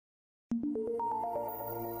I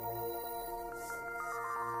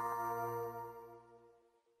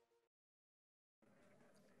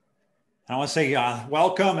want to say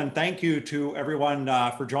welcome and thank you to everyone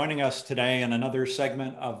for joining us today in another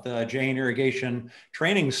segment of the Jane Irrigation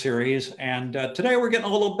Training Series. And today we're getting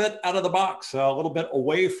a little bit out of the box, a little bit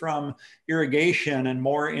away from irrigation and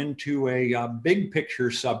more into a big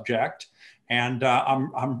picture subject. And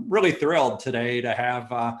I'm really thrilled today to have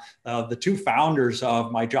the two founders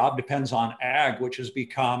of My Job Depends on Ag, which has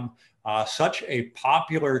become such a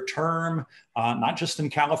popular term, not just in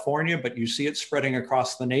California, but you see it spreading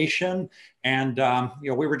across the nation. And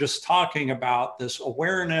we were just talking about this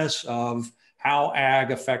awareness of how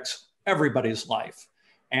ag affects everybody's life.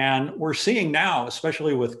 And we're seeing now,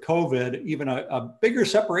 especially with COVID, even a bigger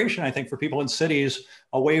separation, I think, for people in cities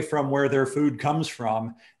away from where their food comes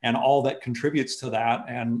from and all that contributes to that.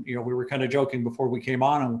 And, we were kind of joking before we came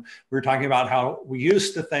on, and we were talking about how we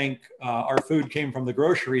used to think our food came from the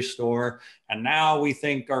grocery store. And now we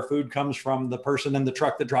think our food comes from the person in the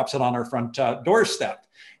truck that drops it on our front doorstep.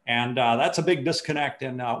 And that's a big disconnect,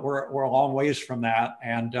 and we're a long ways from that.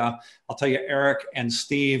 And I'll tell you, Eric and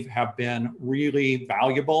Steve have been really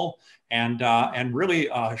valuable and really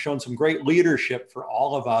shown some great leadership for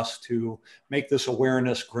all of us to make this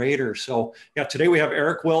awareness greater. So yeah, today we have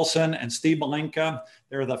Eric Wilson and Steve Malinka.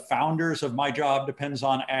 They're the founders of My Job Depends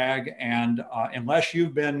on Ag. And unless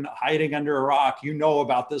you've been hiding under a rock, you know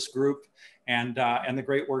about this group and the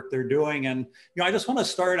great work they're doing. And I just want to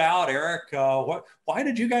start out, Eric. Why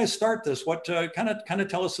did you guys start this? What kind of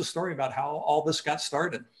tell us the story about how all this got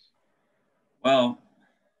started? Well,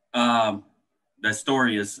 the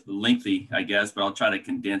story is lengthy, I guess, but I'll try to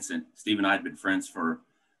condense it. Steve and I had been friends for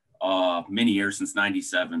many years, since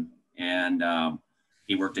 '97, and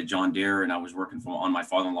he worked at John Deere, and I was working on my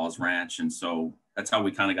father-in-law's ranch, and so that's how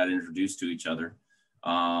we kind of got introduced to each other.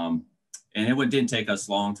 And it didn't take us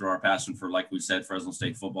long through our passion for, like we said, Fresno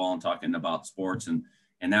State football and talking about sports and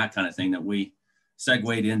that kind of thing, that we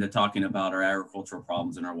segued into talking about our agricultural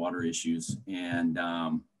problems and our water issues. And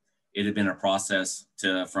it had been a process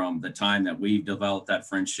from the time that we developed that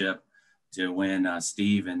friendship to when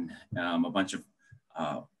Steve and a bunch of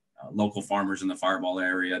local farmers in the Fireball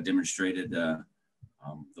area demonstrated the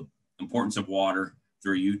importance of water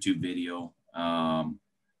through a YouTube video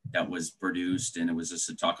that was produced, and it was just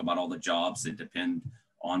to talk about all the jobs that depend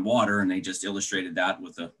on water, and they just illustrated that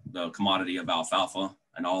with the commodity of alfalfa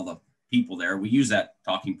and all the people there. We use that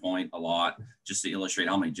talking point a lot just to illustrate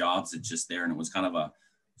how many jobs it's just there, and it was kind of a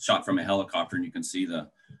shot from a helicopter, and you can see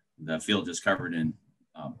the field just covered in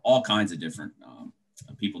all kinds of different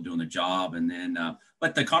people doing the job. And then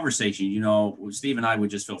but the conversation, Steve and I would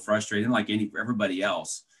just feel frustrated, like everybody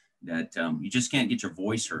else, that you just can't get your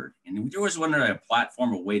voice heard. And there was a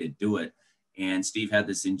platform, a way to do it. And Steve had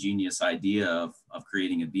this ingenious idea of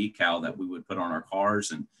creating a decal that we would put on our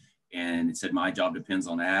cars, and it said, "My job depends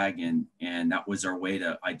on ag." And that was our way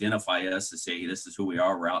to identify us, to say, this is who we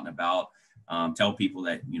are. We're out and about, tell people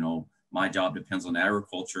that, my job depends on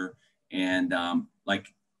agriculture. And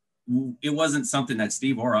it wasn't something that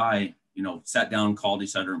Steve or I, sat down, called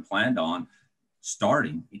each other and planned on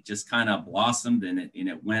starting. It just kind of blossomed, and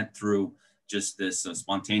it went through just this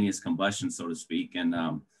spontaneous combustion, so to speak.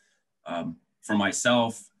 And for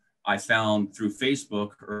myself, I found through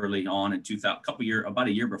Facebook early on in about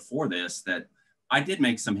a year before this, that I did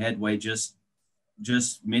make some headway just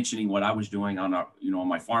mentioning what I was doing on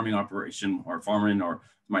my farming operation or farming or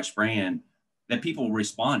my spraying, that people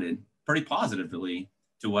responded pretty positively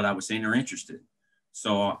to what I was saying. They're interested.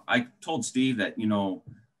 So I told Steve that,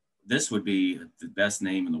 this would be the best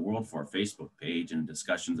name in the world for a Facebook page, and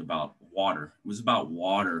discussions about water. It was about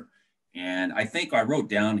water. And I think I wrote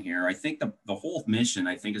down here, I think the whole mission,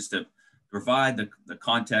 I think, is to provide the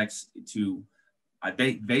context to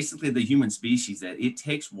basically the human species, that it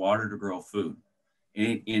takes water to grow food.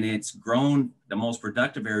 And it's grown, the most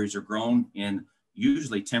productive areas are grown in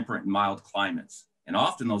usually temperate and mild climates. And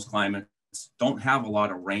often those climates don't have a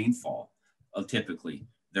lot of rainfall, typically.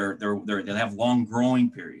 They have long growing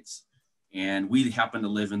periods, and we happen to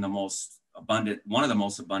live in one of the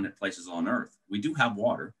most abundant places on earth. We do have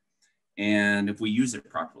water, and if we use it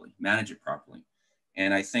properly, manage it properly.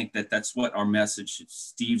 And I think that's what our message,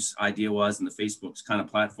 Steve's idea was, and the Facebook's kind of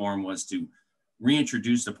platform was to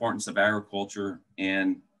reintroduce the importance of agriculture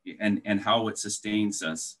and how it sustains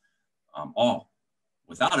us all.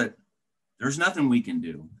 Without it, there's nothing we can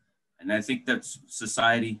do. And I think that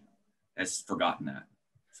society has forgotten that.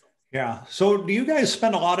 Yeah. So do you guys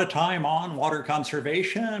spend a lot of time on water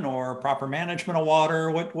conservation or proper management of water?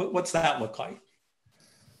 What's that look like?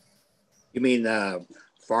 You mean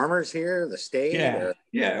farmers here, the state? Yeah. Or?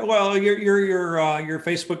 Yeah, well, your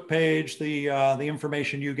Facebook page, the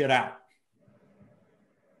information you get out.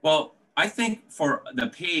 Well, I think for the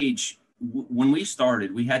page, when we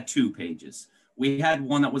started, we had two pages. We had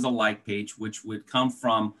one that was a like page, which would come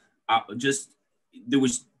from just, there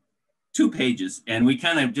was two pages, and we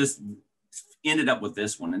kind of just ended up with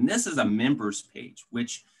this one. And this is a members page,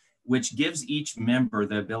 which gives each member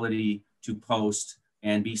the ability to post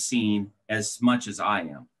and be seen as much as I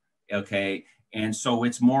am. Okay. And so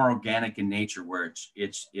it's more organic in nature, where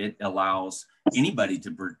it allows anybody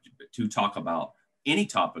to talk about any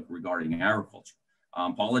topic regarding agriculture.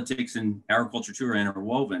 Politics and agriculture too are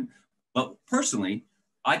interwoven. But personally,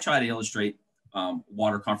 I try to illustrate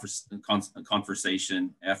water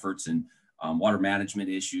conversation efforts and water management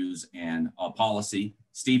issues and policy.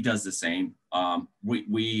 Steve does the same.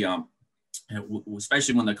 We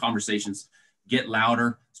especially when the conversations get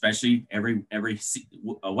louder, especially every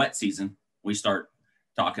wet season, we start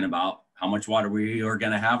talking about how much water we are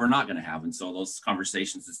going to have or not going to have. And so those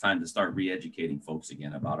conversations, it's time to start re-educating folks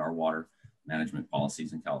again about our water management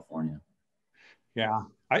policies in California. Yeah.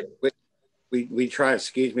 We try,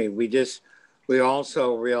 excuse me, we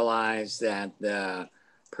also realize that the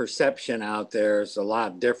perception out there is a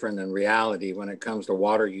lot different than reality when it comes to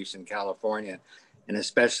water use in California, and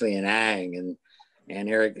especially in ag. And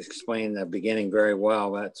Eric explained the beginning very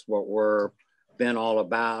well. That's what we're been all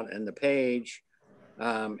about. And the page,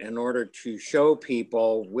 in order to show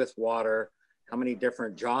people with water how many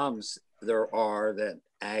different jobs there are that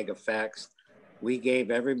ag affects, we gave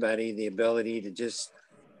everybody the ability to just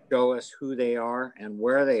show us who they are and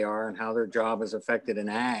where they are and how their job is affected in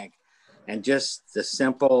ag. And just the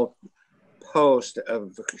simple post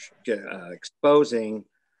of exposing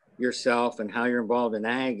yourself and how you're involved in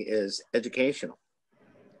ag is educational.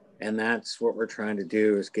 And that's what we're trying to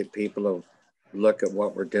do, is get people to look at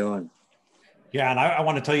what we're doing. Yeah, and I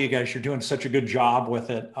want to tell you guys, you're doing such a good job with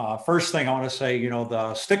it. First thing I want to say,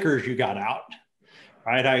 the stickers you got out,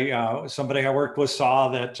 right? Somebody I worked with saw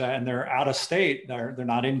that, and they're out of state. They're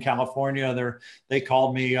not in California. They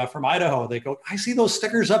called me from Idaho. They go, I see those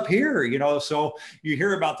stickers up here. So you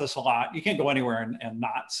hear about this a lot. You can't go anywhere and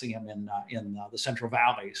not see them in the Central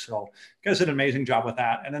Valley. So you guys did an amazing job with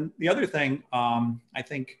that. And then the other thing I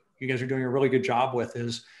think you guys are doing a really good job with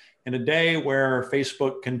is, in a day where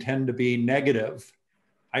Facebook can tend to be negative,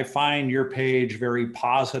 I find your page very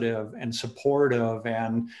positive and supportive.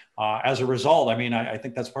 And as a result, I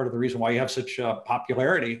think that's part of the reason why you have such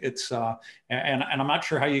popularity. It's and I'm not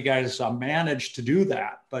sure how you guys manage to do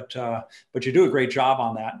that, but you do a great job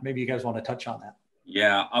on that. Maybe you guys want to touch on that.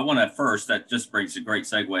 Yeah, I want to first, that just brings a great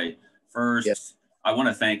segue. First, yes. I want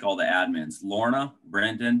to thank all the admins: Lorna,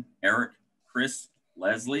 Brendan, Eric, Chris,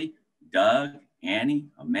 Leslie, Doug, Annie,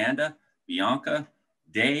 Amanda, Bianca,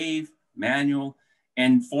 Dave, Manuel,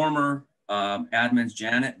 and former admins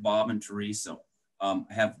Janet, Bob, and Teresa.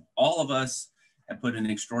 Have all of us have put an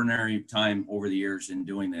extraordinary time over the years in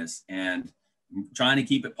doing this, and trying to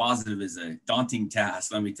keep it positive is a daunting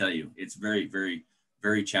task. Let me tell you, it's very, very,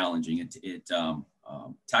 very challenging. It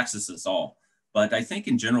taxes us all. But I think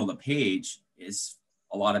in general, the page is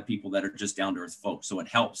a lot of people that are just down to earth folks. So it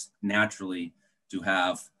helps naturally to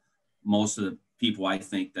have most of the people, I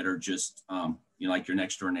think, that are just, like your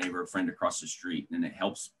next door neighbor, a friend across the street. And it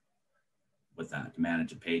helps with that, to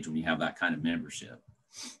manage a page when you have that kind of membership.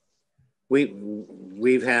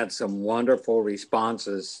 We've had some wonderful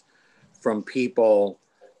responses from people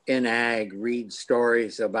in ag, read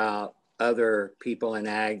stories about other people in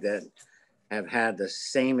ag that have had the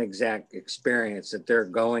same exact experience that they're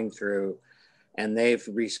going through. And they've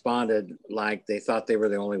responded like they thought they were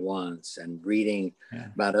the only ones. And reading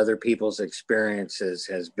about other people's experiences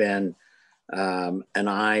has been an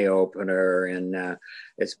eye opener. And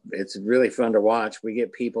it's really fun to watch. We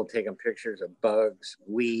get people taking pictures of bugs,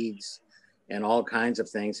 weeds, and all kinds of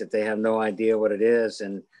things that they have no idea what it is,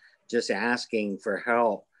 and just asking for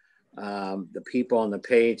help. The people on the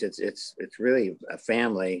page, it's really a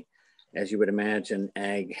family, as you would imagine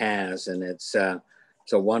ag has, and it's a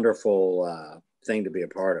wonderful thing to be a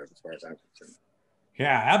part of, as far as I'm concerned.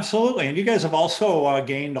 Yeah, absolutely. And you guys have also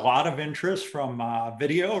gained a lot of interest from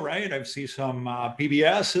video, right? I've seen some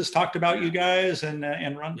PBS has talked about you guys and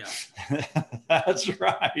run. Yeah. That's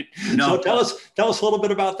right. No, so tell us a little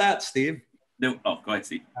bit about that, Steve. No, go ahead,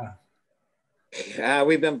 Steve.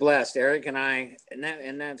 We've been blessed, Eric and I,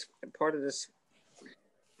 and that's part of this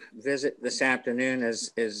visit this afternoon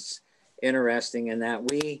is interesting in that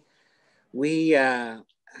we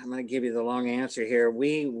I'm going to give you the long answer here.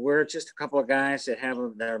 We're just a couple of guys that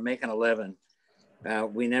are making a living.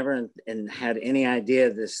 We never had any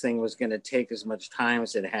idea this thing was going to take as much time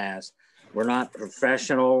as it has. We're not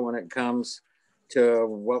professional when it comes to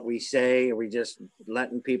what we say. We just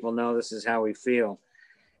letting people know this is how we feel.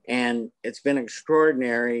 And it's been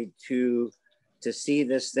extraordinary to see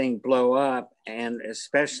this thing blow up. And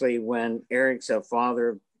especially when Eric's a father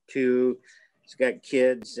of two, he's got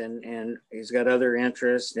kids and he's got other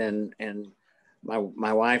interests. And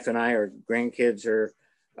my wife and I, our grandkids are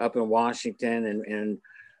up in Washington, and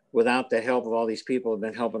without the help of all these people who have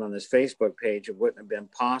been helping on this Facebook page, it wouldn't have been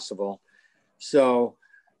possible. So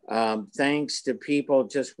thanks to people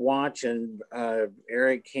just watching,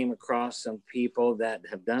 Eric came across some people that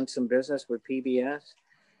have done some business with PBS,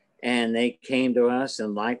 and they came to us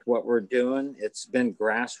and liked what we're doing. It's been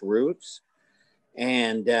grassroots.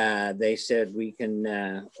 And they said, we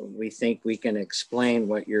think we can explain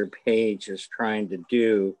what your page is trying to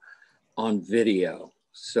do on video.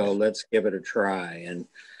 So let's give it a try.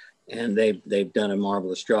 And they've done a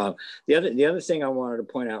marvelous job. The other thing I wanted to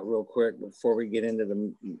point out real quick before we get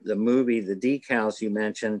into the movie, the decals you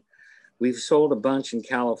mentioned, we've sold a bunch in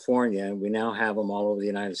California, and we now have them all over the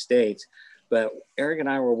United States. But Eric and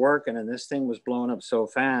I were working, and this thing was blowing up so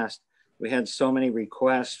fast. We had so many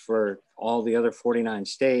requests for all the other 49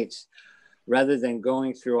 states. Rather than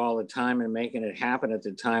going through all the time and making it happen at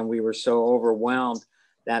the time, we were so overwhelmed.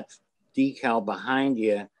 That decal behind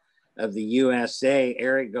you of the USA,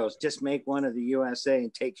 Eric goes, just make one of the USA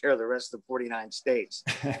and take care of the rest of the 49 states.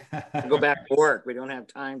 Go back to work. We don't have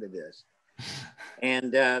time to this.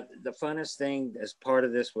 And the funnest thing as part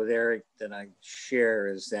of this with Eric that I share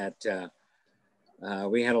is that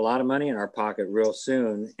we had a lot of money in our pocket real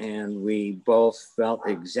soon, and we both felt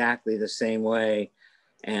exactly the same way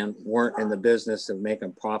and weren't in the business of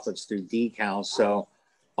making profits through decals. So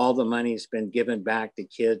all the money's been given back to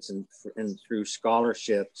kids and through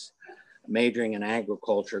scholarships, majoring in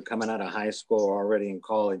agriculture, coming out of high school or already in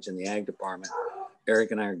college in the ag department.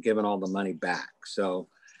 Eric and I are giving all the money back. So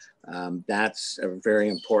that's a very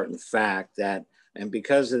important fact and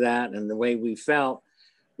because of that and the way we felt,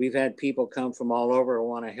 we've had people come from all over who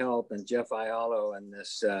want to help. And Jeff Ayalo and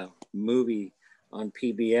this movie on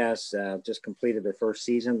PBS just completed their first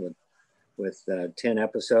season with 10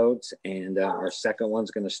 episodes. And our second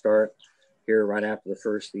one's going to start here right after the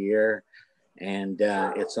first of the year. And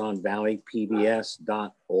it's on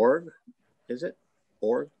valleypbs.org. Is it?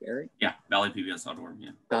 Org, Eric? Yeah, valleypbs.org,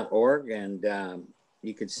 yeah. .org. And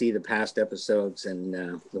you can see the past episodes and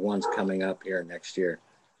the ones coming up here next year.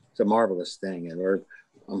 It's a marvelous thing. And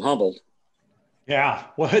I'm humbled. Yeah,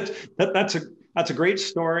 well, that's a great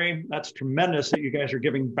story. That's tremendous that you guys are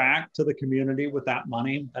giving back to the community with that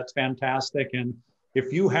money. That's fantastic. And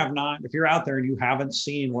if you're out there and you haven't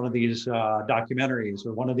seen one of these documentaries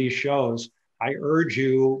or one of these shows, I urge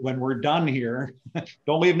you, when we're done here,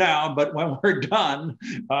 don't leave now, but when we're done,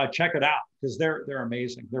 check it out, because they're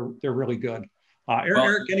amazing. They're really good.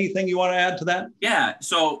 Eric, anything you want to add to that? Yeah.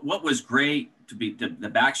 So what was great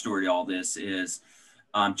the backstory to all this is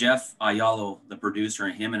Jeff Ayalo, the producer,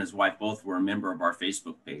 and him and his wife both were a member of our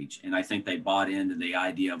Facebook page. And I think they bought into the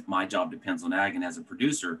idea of My Job Depends on Ag. And as a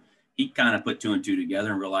producer, he kind of put two and two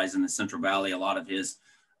together and realized in the Central Valley, a lot of his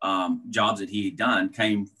jobs that he had done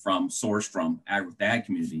came from sourced from ag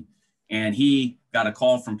community. And he got a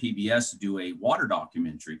call from PBS to do a water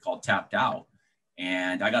documentary called Tapped Out.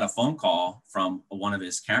 And I got a phone call from one of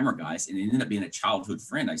his camera guys, and it ended up being a childhood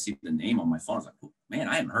friend. I see the name on my phone. I was like, oh, man,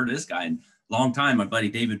 I haven't heard of this guy in a long time. My buddy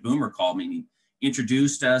David Boomer called me, and he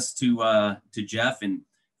introduced us to Jeff, and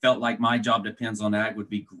felt like My Job Depends on Ag would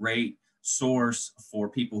be great source for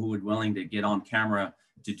people who would willing to get on camera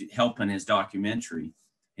to help in his documentary.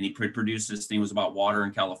 And he produced this thing. It was about water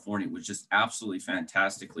in California. It was just absolutely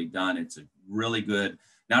fantastically done. It's a really good,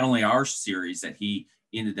 not only our series that he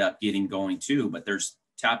ended up getting going too, but there's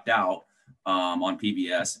Tapped Out on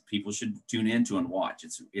PBS. People should tune into and watch.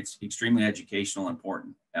 It's extremely educational and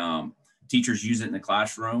important. Teachers use it in the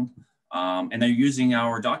classroom, and they're using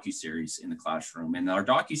our docuseries in the classroom. And our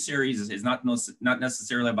docuseries is not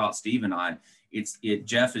necessarily about Steve and I.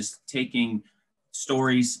 Jeff is taking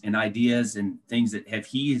stories and ideas and things that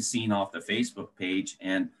he has seen off the Facebook page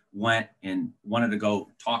and went and wanted to go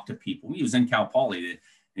talk to people. He was in Cal Poly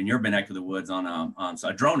in your neck of the woods on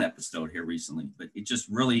a drone episode here recently, but it's just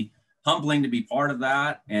really humbling to be part of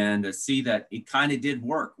that and to see that it kind of did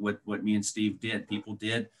work with what me and Steve did. People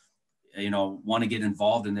did, want to get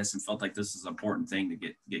involved in this and felt like this is an important thing to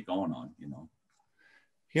get going on,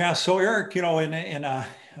 Yeah. So Eric, in a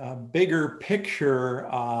bigger picture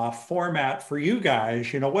format for you guys,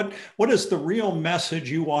 what is the real message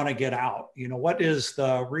you want to get out? What is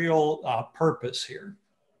the real purpose here?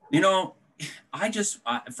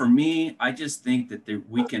 For me, I just think that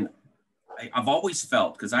we can I've always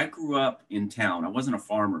felt, because I grew up in town, I wasn't a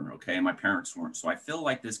farmer, okay, and my parents weren't. So I feel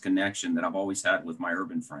like this connection that I've always had with my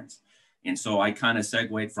urban friends. And so I kind of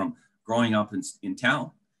segued from growing up in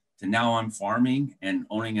town to now I'm farming and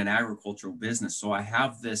owning an agricultural business. So I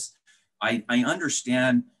have this, I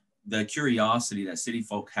understand the curiosity that city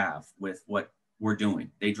folk have with what we're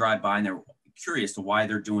doing. They drive by and they're curious to why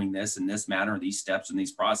they're doing this in this manner, these steps and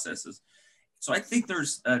these processes. So I think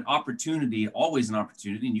there's an opportunity, always an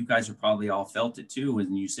opportunity, and you guys are probably all felt it too,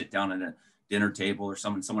 when you sit down at a dinner table or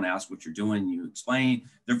someone asks what you're doing, you explain,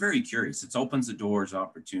 they're very curious. It opens the doors,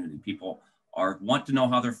 opportunity. People want to know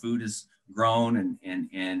how their food is grown, and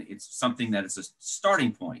it's something that it's a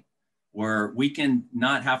starting point where we can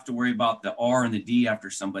not have to worry about the R and the D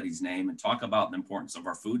after somebody's name and talk about the importance of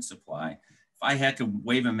our food supply. If I had to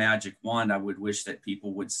wave a magic wand, I would wish that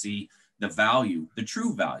people would see the value, the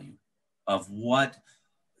true value of what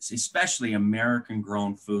especially American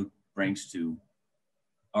grown food brings to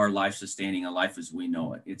our life sustaining a life as we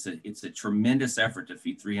know it. It's a tremendous effort to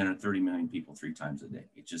feed 330 million people 3 times a day.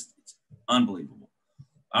 It's unbelievable.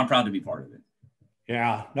 I'm proud to be part of it.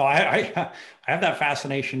 Yeah, no, I have that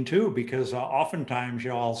fascination too, because oftentimes,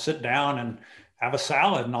 I'll sit down and have a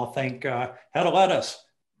salad and I'll think, head of lettuce,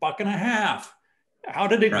 $1.50. How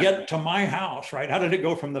did it get to my house, right? How did it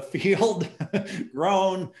go from the field,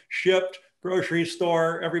 grown, shipped, grocery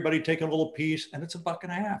store, everybody take a little piece, and it's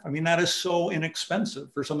 $1.50. I mean, that is so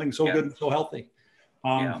inexpensive for something so good and so healthy.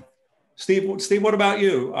 Steve, what about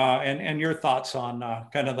you and your thoughts on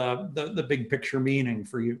kind of the big picture meaning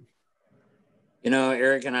for you?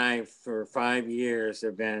 Eric and I, for 5 years,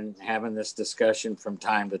 have been having this discussion from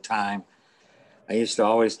time to time. I used to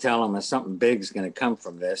always tell them, something big is going to come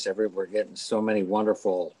from this. We're getting so much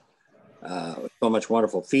wonderful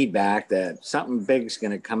feedback that something big is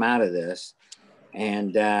going to come out of this.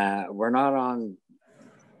 And we're not on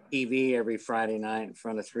TV every Friday night in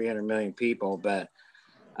front of 300 million people, but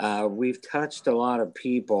we've touched a lot of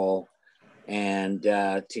people, and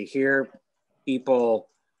to hear people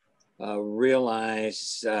to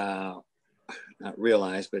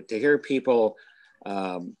hear people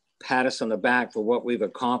pat us on the back for what we've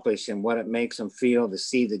accomplished and what it makes them feel to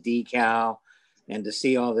see the decal and to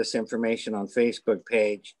see all this information on Facebook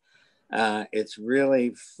page. It's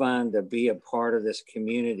really fun to be a part of this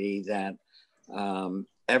community that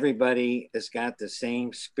everybody has got the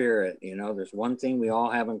same spirit. There's one thing we all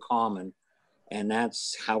have in common, and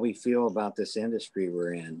that's how we feel about this industry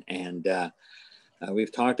we're in. And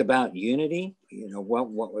we've talked about unity,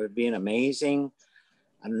 what would be an amazing,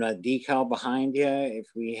 decal behind you. If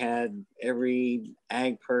we had every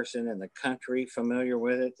ag person in the country familiar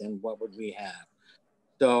with it, then what would we have?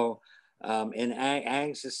 So, and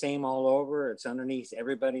ag's the same all over. It's underneath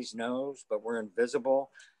everybody's nose, but we're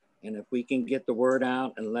invisible. And if we can get the word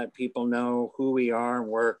out and let people know who we are,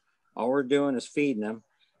 and all we're doing is feeding them.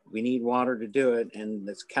 We need water to do it. And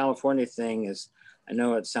this California thing is, I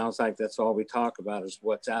know it sounds like that's all we talk about is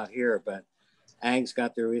what's out here, but ag's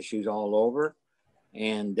got their issues all over.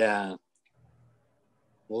 And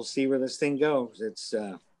we'll see where this thing goes.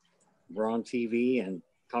 We're on TV and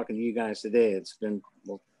talking to you guys today. It's been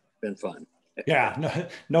fun. Yeah,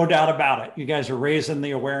 no doubt about it. You guys are raising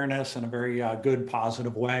the awareness in a very good,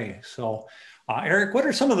 positive way. So, Eric, what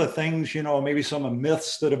are some of the things, maybe some of the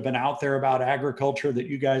myths that have been out there about agriculture that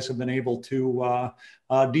you guys have been able to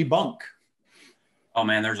debunk? Oh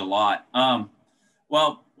man, there's a lot.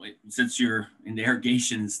 Well, since you're into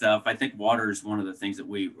irrigation and stuff, I think water is one of the things that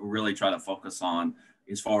we really try to focus on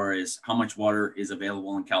as far as how much water is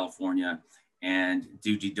available in California, and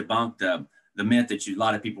to debunk the myth that a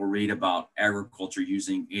lot of people read about agriculture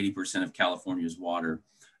using 80% of California's water.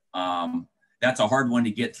 That's a hard one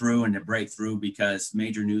to get through and to break through, because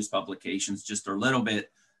major news publications just are a little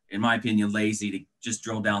bit, in my opinion, lazy to just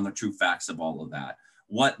drill down the true facts of all of that.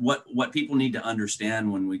 What people need to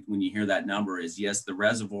understand when you hear that number is, yes, the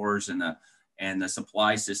reservoirs and the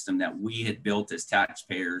supply system that we had built as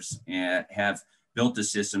taxpayers and have built a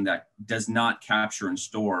system that does not capture and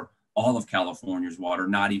store all of California's water,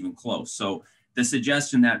 not even close. So the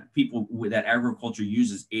suggestion that that agriculture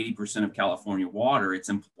uses 80% of California water, it's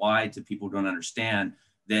implied to people who don't understand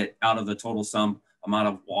that out of the total amount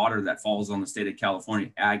of water that falls on the state of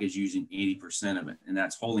California, ag is using 80% of it. And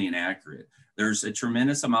that's wholly inaccurate. There's a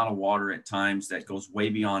tremendous amount of water at times that goes way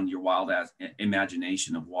beyond your wild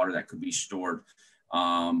imagination of water that could be stored.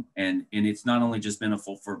 And it's not only just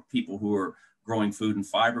beneficial for people who are growing food and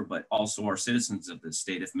fiber, but also our citizens of the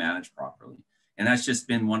state if managed properly. And that's just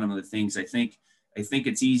been one of the things. I think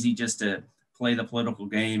it's easy just to play the political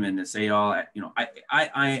game and to say, I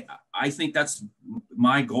think that's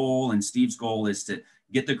my goal, and Steve's goal is to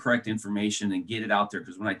get the correct information and get it out there.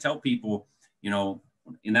 Because when I tell people,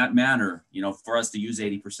 in that manner, for us to use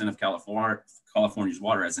 80% of California's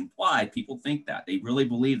water as implied, people think that. They really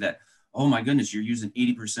believe that, oh my goodness, you're using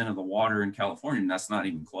 80% of the water in California, and that's not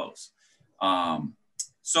even close.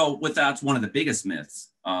 So with that's one of the biggest myths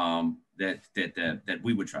that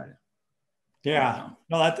we would try to. Yeah,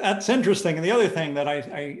 no, that's interesting. And the other thing that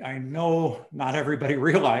I know not everybody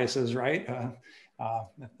realizes, right?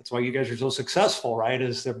 That's why you guys are so successful, right?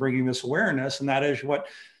 Is they're bringing this awareness, and that is what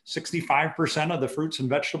 65% of the fruits and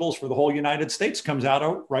vegetables for the whole United States comes out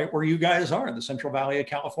of right where you guys are in the Central Valley of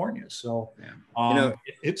California. So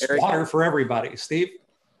it's Eric, water for everybody. Steve?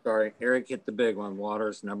 Sorry, Eric hit the big one.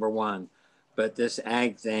 Water's number one. But this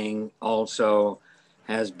ag thing also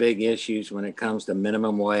has big issues when it comes to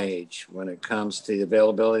minimum wage, when it comes to the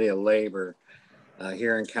availability of labor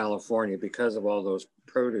here in California. Because of all those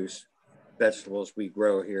produce vegetables we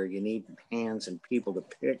grow here, you need hands and people to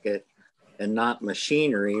pick it, and not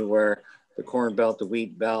machinery, where the corn belt, the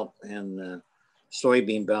wheat belt, and the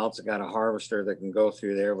soybean belts have got a harvester that can go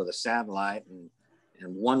through there with a satellite, and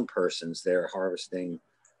one person's there harvesting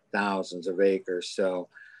thousands of acres. So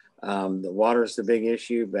the water is the big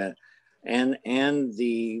issue, but and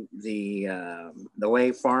the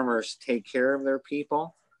way farmers take care of their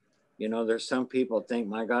people. There's some people think,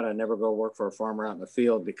 my God, I never go work for a farmer out in the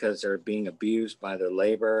field because they're being abused by their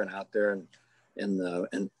labor and out there in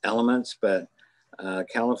the elements. But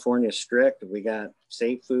California's strict. We got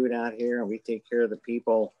safe food out here, and we take care of the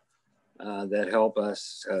people that help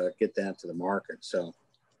us get that to the market. So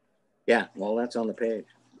yeah, well, that's on the page.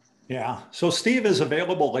 Yeah. So Steve, is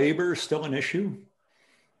available labor still an issue?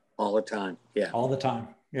 All the time. Yeah. All the time.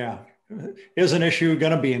 Yeah. Is an issue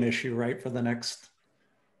going to be an issue, right? For the next.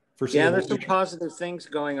 Yeah, there's some positive things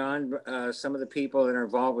going on. Some of the people that are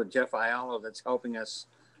involved with Jeff Aiello that's helping us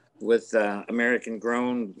with American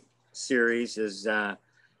Grown series has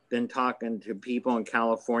been talking to people in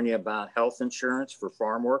California about health insurance for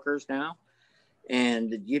farm workers now.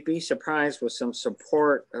 And you'd be surprised with some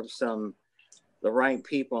support of the right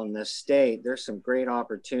people in this state. There's some great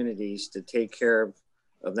opportunities to take care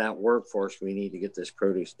of that workforce we need to get this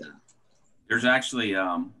produce done. There's actually,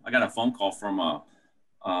 I got a phone call from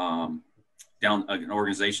an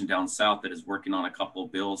organization down south that is working on a couple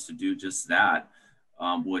of bills to do just that,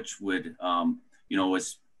 which would,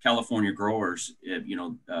 as California growers,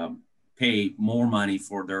 pay more money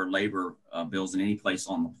for their labor bills than any place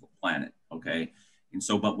on the planet. Okay. And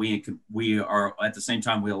so, but we are at the same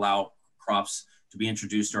time, we allow crops to be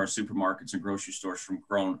introduced to our supermarkets and grocery stores from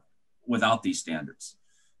grown without these standards.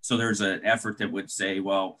 So there's an effort that would say,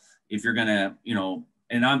 well, if you're going to,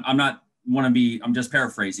 and I'm just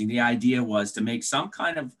paraphrasing. The idea was to make some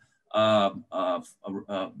kind of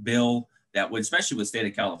bill that would, especially with the state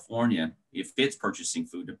of California, if it's purchasing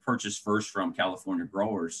food, to purchase first from California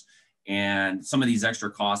growers. And some of these extra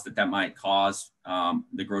costs that might cause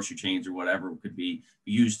the grocery chains or whatever could be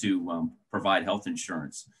used to provide health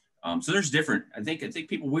insurance. So there's different. I think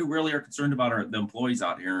people, we really are concerned about the employees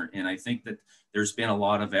out here, and I think that there's been a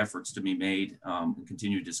lot of efforts to be made and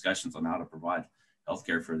continued discussions on how to provide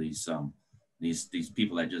healthcare for these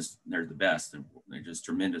people that they're the best, and they're just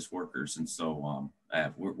tremendous workers, and so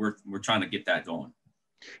we're trying to get that going.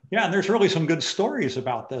 Yeah, and there's really some good stories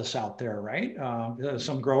about this out there, right?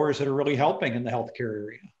 Some growers that are really helping in the healthcare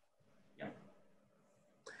area. Yeah.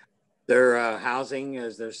 Their housing,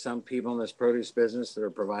 as there's some people in this produce business that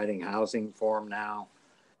are providing housing for them now,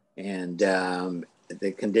 and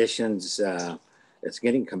the conditions, it's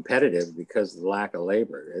getting competitive because of the lack of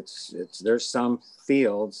labor. There's some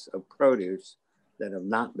fields of produce that have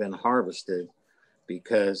not been harvested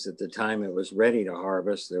because at the time it was ready to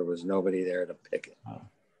harvest, there was nobody there to pick it. Oh.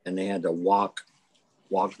 And they had to walk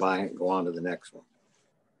by and go on to the next one.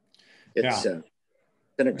 It's an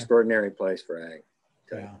extraordinary place for ag.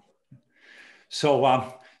 Yeah. So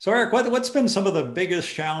Eric, what's been some of the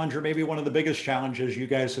biggest challenge, or maybe one of the biggest challenges you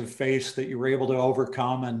guys have faced that you were able to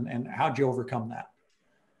overcome, and how'd you overcome that?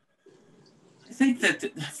 I think that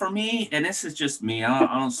for me, and this is just me, I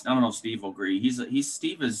don't know if Steve will agree.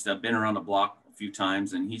 Steve has been around the block a few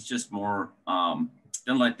times, and he's just more, doesn't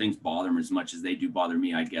let things bother him as much as they do bother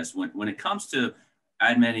me, I guess. When it comes to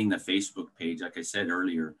admitting the Facebook page, like I said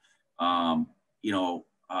earlier, the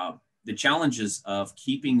challenges of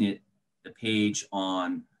keeping the page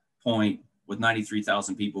on point with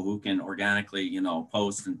 93,000 people who can organically,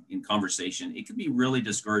 post in conversation, it can be really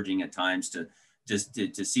discouraging at times to just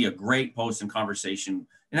to see a great post and conversation.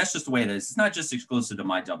 And that's just the way it is. It's not just exclusive to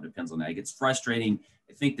My Job Depends on Ag. It's frustrating.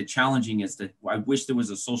 I think the challenging is that I wish there was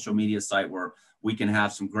a social media site where we can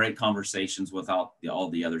have some great conversations without all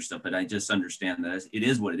the other stuff. But I just understand that it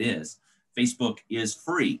is what it is. Facebook is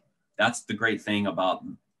free. That's the great thing about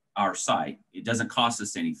our site. It doesn't cost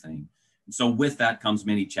us anything. And so with that comes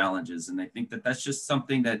many challenges. And I think that that's just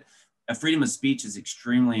something that a freedom of speech is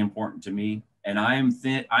extremely important to me. And I am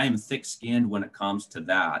thick-skinned when it comes to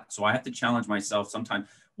that. So I have to challenge myself sometimes.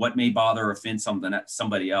 What may bother or offend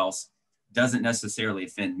somebody else doesn't necessarily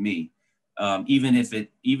offend me. Even if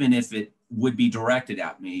it would be directed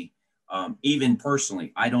at me, even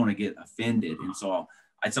personally, I don't get offended. And so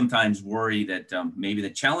I sometimes worry that maybe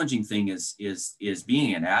the challenging thing is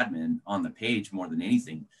being an admin on the page more than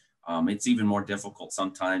anything. It's even more difficult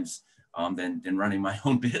sometimes than running my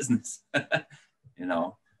own business, you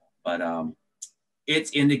know. But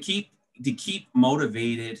it's to keep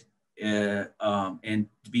motivated and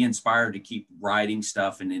to be inspired to keep writing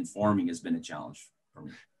stuff and informing has been a challenge for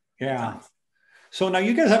me. Yeah. So now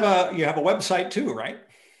you guys have a website too, right?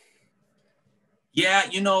 Yeah,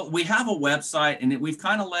 we have a website, and we've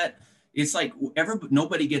kind of it's like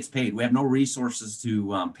nobody gets paid. We have no resources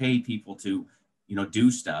to pay people to,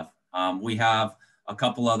 do stuff. We have a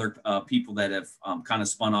couple other people that have kind of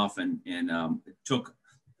spun off and took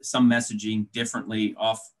some messaging differently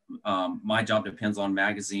off. My Job Depends on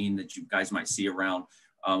magazine that you guys might see around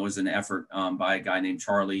was an effort by a guy named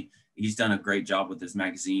Charlie. He's done a great job with his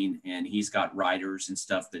magazine, and he's got writers and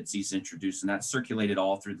stuff that he's introduced, and that's circulated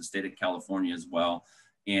all through the state of California as well.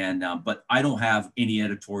 And but I don't have any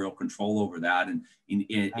editorial control over that, and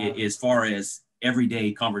as far as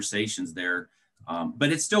everyday conversations there,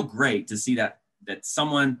 but it's still great to see that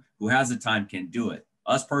someone who has the time can do it.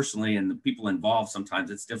 Us personally and the people involved, sometimes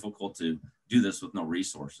it's difficult to do this with no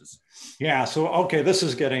resources. Yeah. So, okay, this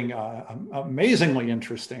is getting amazingly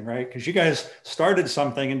interesting, right? Because you guys started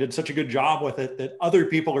something and did such a good job with it that other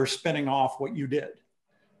people are spinning off what you did,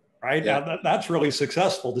 right? Yeah. Now, that's really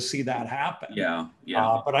successful to see that happen. Yeah.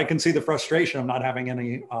 But I can see the frustration of not having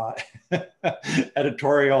any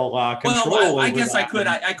editorial control. Well, I guess I could.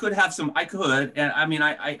 I could have some. I could, and I mean,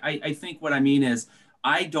 I think what I mean is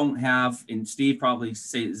I don't have, and Steve probably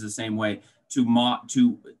is the same way,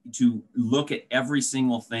 to look at every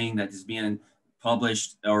single thing that is being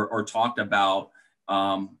published or talked about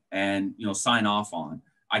and sign off on.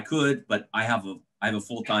 I could, but I have a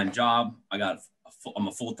full-time job. I'm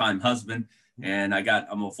a full-time husband, and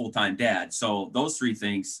I'm a full-time dad. So those three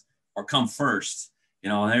things come first.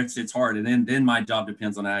 It's hard, and then My Job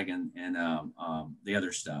Depends on Ag and the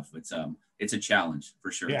other stuff. It's a challenge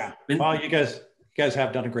for sure. Yeah. Well, you guys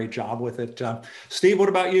have done a great job with it. Steve, what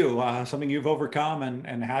about you? Something you've overcome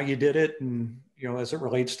and how you did it, and as it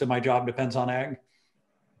relates to My Job Depends on Ag?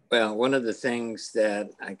 Well, one of the things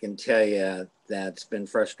that I can tell you that's been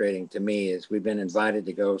frustrating to me is we've been invited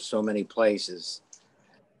to go so many places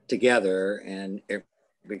together, and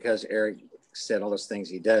because Eric said all those things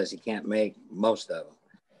he does, he can't make most of them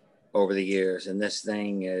over the years. And this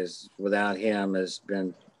thing without him has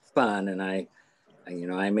been fun. And I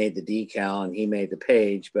made the decal and he made the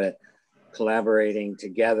page, but collaborating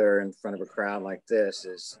together in front of a crowd like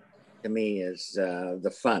this to me is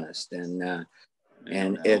the funnest.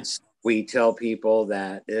 And we tell people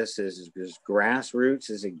that this is as grassroots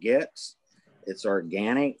as it gets. It's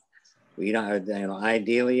organic. We don't,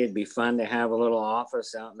 ideally it'd be fun to have a little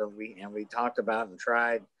office out and we talked about and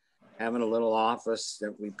tried having a little office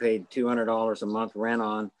that we paid $200 a month rent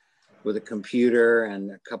on, with a computer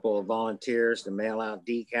and a couple of volunteers to mail out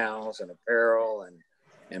decals and apparel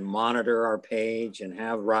and monitor our page and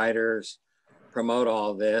have writers promote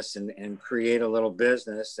all this and create a little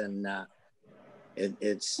business. And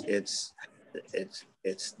it's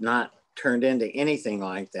not turned into anything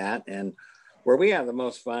like that. And where we have the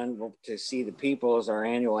most fun to see the people is our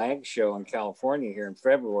annual ag show in California here in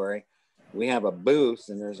February. We have a booth,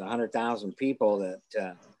 and there's 100,000 people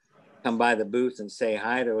that come by the booth and say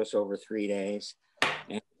hi to us over 3 days.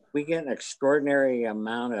 And we get an extraordinary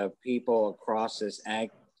amount of people across this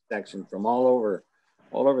ag section from all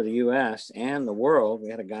over the US and the world. We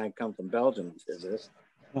had a guy come from Belgium to visit us.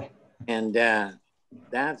 And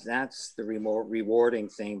that's the rewarding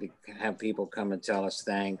thing, to have people come and tell us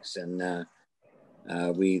thanks. And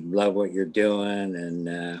we love what you're doing.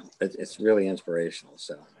 And it's really inspirational.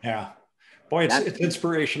 So, yeah. Boy, it's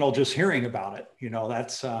inspirational just hearing about it.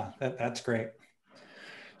 That's great.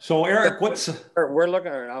 So Eric, we're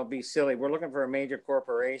looking, I'll be silly. We're looking for a major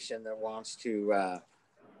corporation that wants to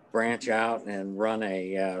branch out and run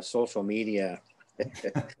a social media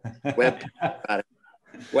web about it.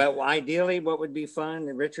 Well, ideally, what would be fun,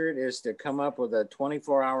 Richard, is to come up with a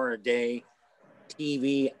 24-hour-a-day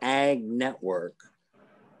TV ag network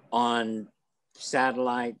on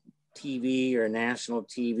satellite TV or national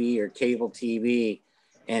TV or cable TV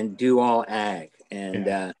and do all ag.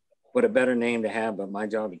 And what a better name to have, but My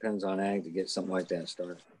Job Depends on Ag, to get something like that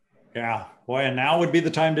started. Yeah, boy, and now would be the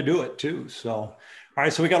time to do it too. So, all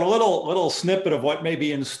right, so we got a little snippet of what may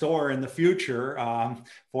be in store in the future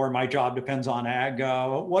for My Job Depends on Ag.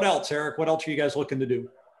 What else, Eric? What else are you guys looking to do?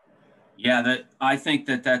 Yeah, I think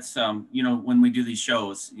that's when we do these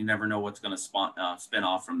shows, you never know what's going to spin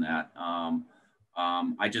off from that.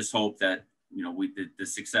 I just hope that the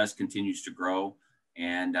success continues to grow,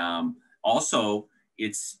 and also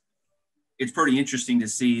it's pretty interesting to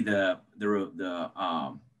see the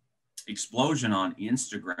explosion on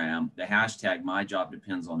Instagram. The hashtag My Job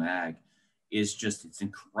Depends on Ag it's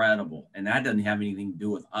incredible. And that doesn't have anything to do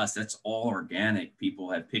with us. That's all organic.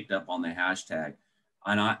 People have picked up on the hashtag.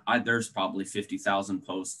 And there's probably 50,000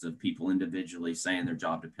 posts of people individually saying their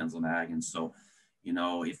job depends on ag. And so,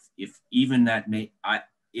 if even that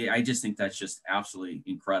I just think that's just absolutely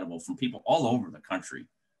incredible from people all over the country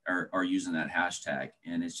are using that hashtag.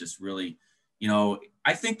 And it's just really,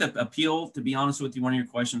 I think the appeal, to be honest with you, one of your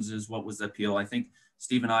questions is what was the appeal? I think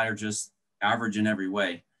Steve and I are just average in every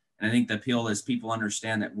way. And I think the appeal is people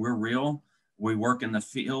understand that we're real. We work in the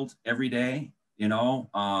field every day,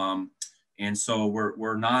 and so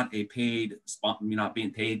we're not a paid spot, not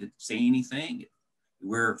being paid to say anything.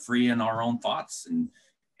 We're free in our own thoughts.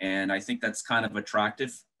 And I think that's kind of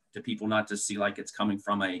attractive to people, not to see like it's coming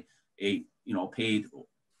from a paid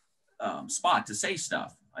spot to say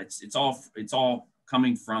stuff. It's all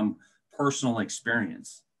coming from personal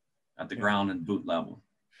experience at the ground and boot level.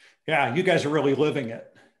 Yeah, you guys are really living it.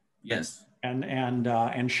 Yes.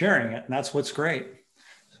 And sharing it. And that's what's great.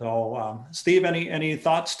 So Steve, any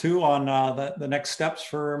thoughts too on the next steps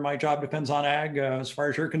for My Job Depends on Ag as far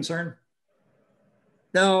as you're concerned?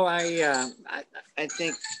 No, I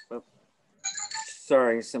think,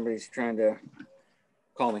 sorry, somebody's trying to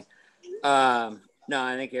call me. No,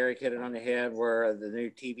 I think Eric hit it on the head where the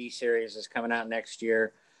new TV series is coming out next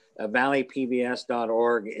year.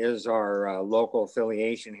 ValleyPBS.org is our local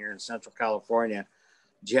affiliation here in Central California.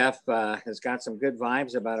 Jeff has got some good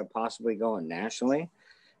vibes about it possibly going nationally.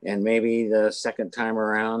 And maybe the second time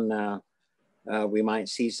around, we might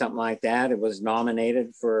see something like that. It was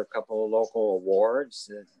nominated for a couple of local awards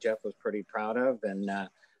that Jeff was pretty proud of. And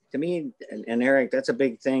to me, and Eric, that's a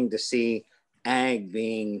big thing to see ag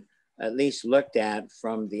being at least looked at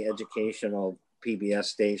from the educational PBS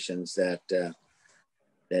stations that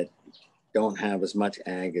don't have as much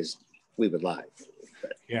ag as we would like.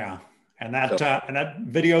 But, yeah. And that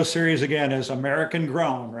video series again is American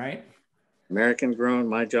Grown, right? American Grown,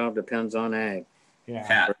 My Job Depends on Ag. Yeah.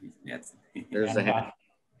 Hat. Yes. There's the hat.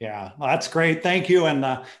 Yeah, well, that's great. Thank you. And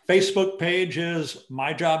the Facebook page is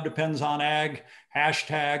My Job Depends on Ag,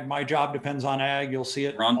 hashtag My Job Depends on Ag. You'll see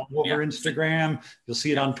it all over Instagram. You'll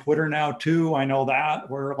see it on Twitter now too. I know that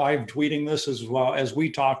we're live tweeting this as well as we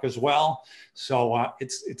talk as well. So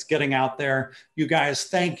it's getting out there. You guys,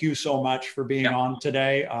 thank you so much for being on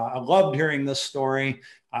today. I loved hearing this story.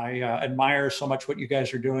 I admire so much what you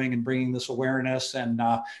guys are doing and bringing this awareness, and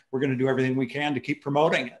we're going to do everything we can to keep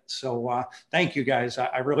promoting it. So thank you guys.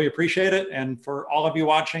 I really appreciate it. And for all of you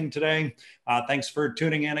watching today, thanks for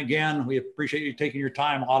tuning in again. We appreciate you taking your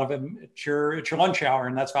time. A lot of it, it's your lunch hour,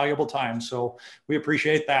 and that's valuable time. So we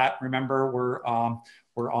appreciate that. Remember, we're on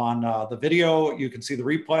the video. You can see the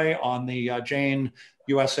replay on the Jane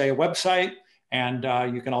USA website, and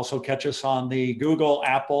you can also catch us on the Google,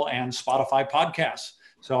 Apple, and Spotify podcasts.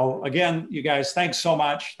 So again, you guys, thanks so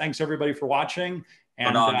much. Thanks everybody for watching,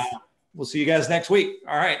 and we'll see you guys next week.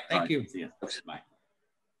 All right. Thank you. See you. Bye.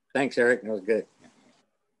 Thanks, Eric. That was good.